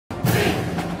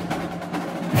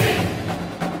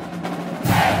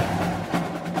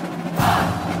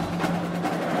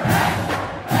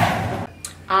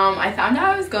I found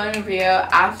out I was going to Rio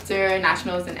after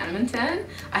Nationals in Edmonton.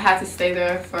 I had to stay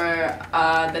there for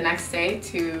the next day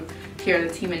to hear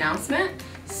the team announcement.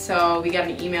 So we got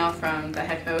an email from the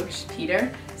head coach,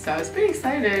 Peter. So I was pretty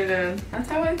excited, and that's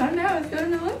how I found out I was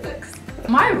going to the Olympics.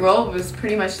 My role was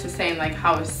pretty much the same like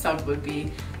how a sub would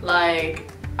be. Like,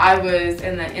 I was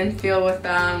in the infield with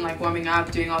them, like warming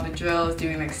up, doing all the drills,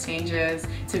 doing the exchanges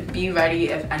to be ready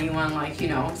if anyone, like, you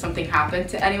know, something happened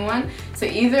to anyone. So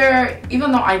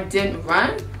even though I didn't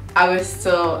run, I was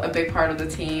still a big part of the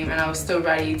team, and I was still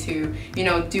ready to, you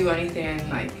know, do anything,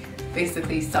 like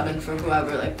basically subbing for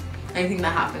whoever, like anything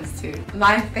that happens to.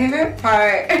 My favorite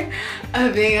part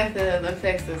of being at the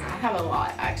Olympics is, I have a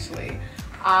lot actually.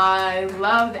 I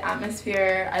love the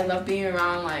atmosphere. I love being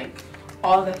around like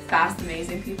all the fast,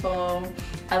 amazing people.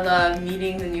 I love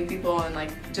meeting the new people and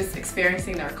like just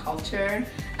experiencing their culture.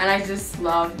 And I just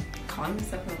love calling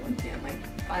myself an Olympian, like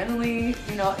finally,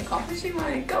 you know, accomplishing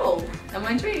my goal and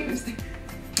my dreams.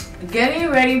 Getting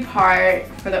ready part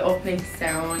for the opening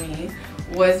ceremony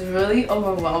was really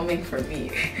overwhelming for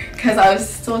me because I was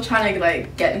still trying to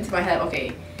like get into my head,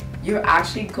 okay, you're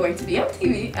actually going to be on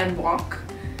TV and walk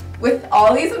with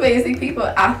all these amazing people,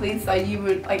 athletes that you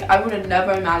would, like, I would have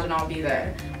never imagined I'll be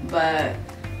there. But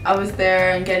I was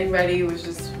there, and getting ready was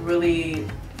just really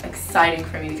exciting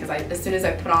for me because as soon as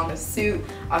I put on the suit,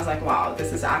 I was like, wow,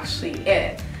 this is actually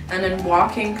it. And then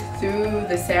walking through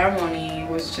the ceremony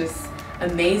was just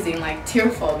amazing, like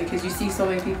tearful, because you see so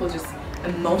many people just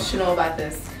emotional about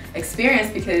this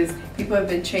experience because people have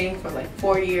been training for like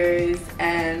 4 years,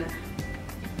 and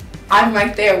I'm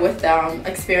right there with them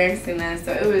experiencing this.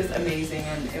 So it was amazing,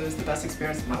 and it was the best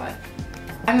experience of my life.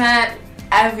 I met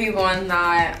everyone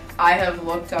that I have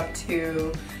looked up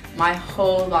to my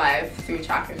whole life through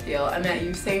track and field. I met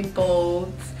Usain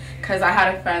Bolt because I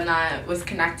had a friend that was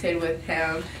connected with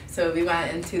him, so we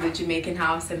went into the Jamaican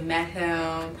house and met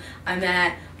him. I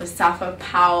met Mustafa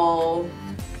Powell,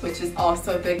 which is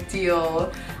also a big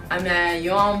deal. I met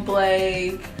Yohan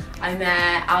Blake. I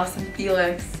met Allyson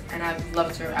Felix, and I've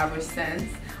loved her ever since.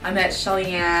 I met Shelly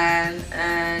Ann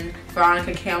and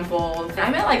Veronica Campbell. And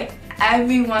I met like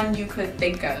everyone you could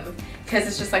think of, because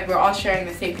it's just like we're all sharing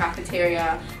the same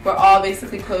cafeteria. We're all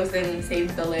basically closed in the same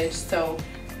village. So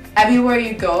everywhere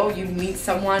you go, you meet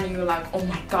someone and you're like, oh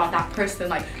my god, that person,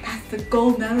 like, that's the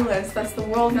gold medalist, that's the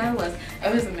world medalist.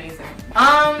 It was amazing.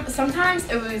 Sometimes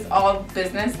it was all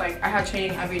business, like I had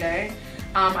training every day.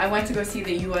 I went to go see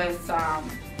the US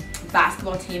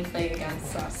basketball team play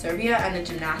against Serbia, and the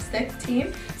gymnastic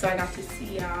team. So I got to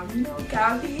see, you know,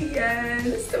 Gabby and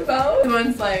Isabel.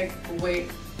 Everyone's like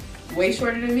way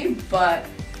shorter than me, but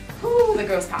whew, the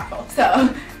girl's powerful.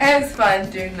 So it's fun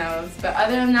doing those. But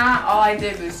other than that, all I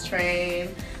did was train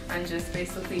and just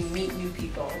basically meet new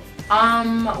people.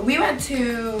 We went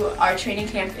to our training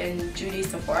camp in Judy,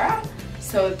 Sephora.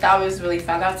 So that was really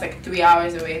fun. That's like 3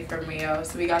 hours away from Rio.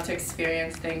 So we got to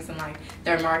experience things in like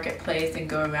their marketplace and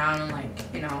go around and, like,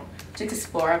 you know, just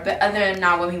explore. But other than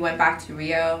that, when we went back to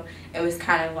Rio, it was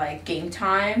kind of like game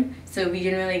time. So we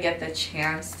didn't really get the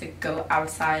chance to go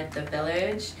outside the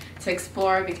village to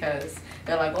explore because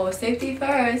they're like, oh, safety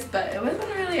first. But it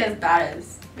wasn't really as bad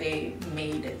as they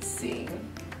made it seem.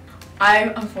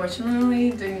 I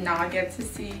unfortunately did not get to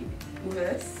see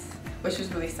Uvis, which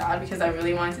was really sad because I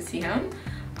really wanted to see him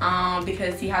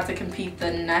because he had to compete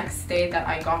the next day that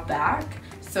I got back.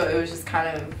 So it was just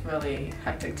kind of really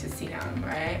hectic to see him,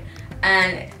 right?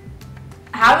 And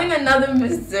having another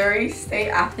Missouri State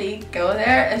athlete go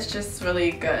there is just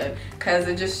really good because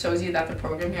it just shows you that the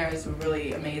program here is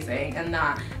really amazing, and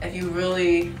that if you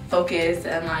really focus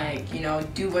and, like, you know,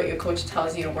 do what your coach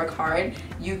tells you and work hard,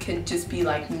 you can just be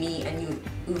like me and you,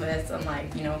 Uvis, and,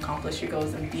 like, you know, accomplish your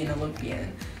goals and be an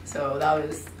Olympian. So that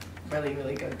was really,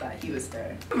 really good that he was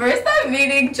there. First time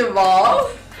meeting Jamal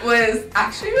was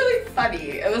actually really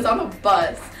funny. It was on a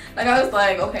bus. Like, I was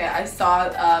like, okay, I saw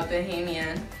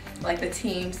Bahamian, like the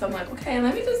team, so I'm like, okay,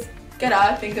 let me just get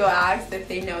up and go ask if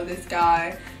they know this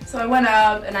guy. So I went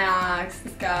up and I asked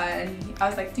this guy, and I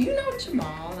was like, do you know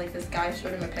Jamal? Like, this guy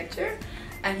showed him a picture,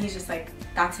 and he's just like,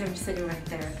 that's him sitting right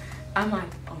there. I'm like,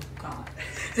 oh god,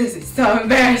 this is so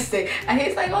embarrassing. And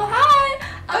he's like, oh, hi.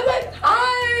 I'm like,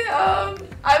 hi,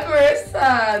 I'm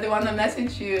Marissa, the one that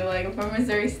messaged you, like, I'm from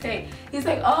Missouri State. He's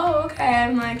like, oh, okay.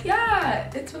 I'm like, yeah,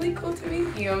 it's really cool to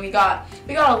meet you. And we got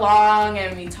along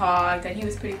and we talked, and he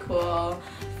was pretty cool.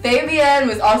 Fabian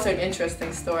was also an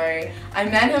interesting story. I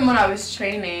met him when I was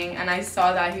training, and I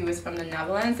saw that he was from the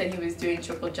Netherlands, and he was doing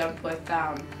triple jump with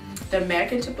the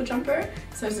American triple jumper.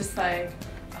 So I was just like,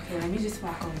 okay, let me just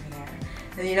walk over there.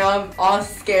 And, you know, I'm all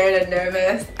scared and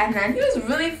nervous. And then he was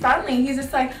really friendly. He's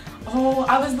just like, oh,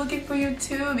 I was looking for you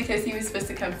too, because he was supposed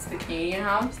to come to the Canadian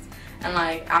house and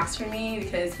like ask for me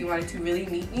because he wanted to really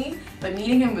meet me. But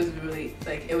meeting him was really,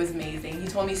 like, it was amazing. He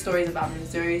told me stories about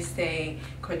Missouri State,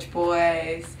 Coach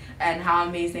Boys, and how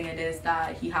amazing it is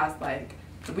that he has like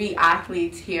 3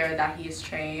 athletes here that he's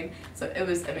trained. So it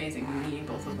was amazing meeting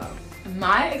both of them.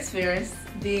 My experience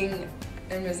being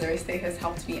in Missouri State has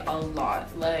helped me a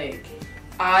lot. Like,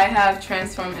 I have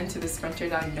transformed into the sprinter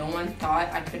that no one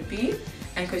thought I could be,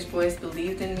 and Coach Boys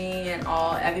believed in me, and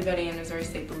everybody in Missouri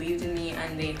State believed in me,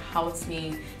 and they helped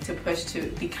me to push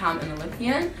to become an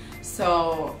Olympian.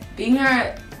 So being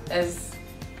here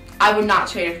I would not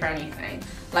trade it for anything.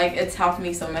 Like, it's helped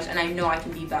me so much, and I know I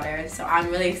can be better. So I'm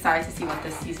really excited to see what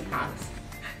this season has.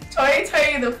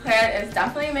 2020, the plan is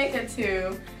definitely make it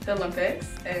to the Olympics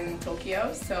in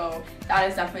Tokyo. So that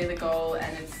is definitely the goal,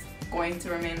 and it's going to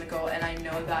remain the goal, and I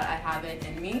know that I have it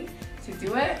in me to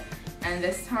do it. And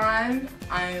this time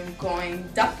I'm going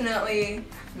definitely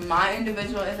my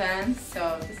individual events,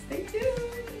 so just stay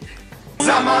tuned.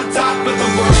 I'm on top of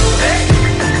the world. Hey.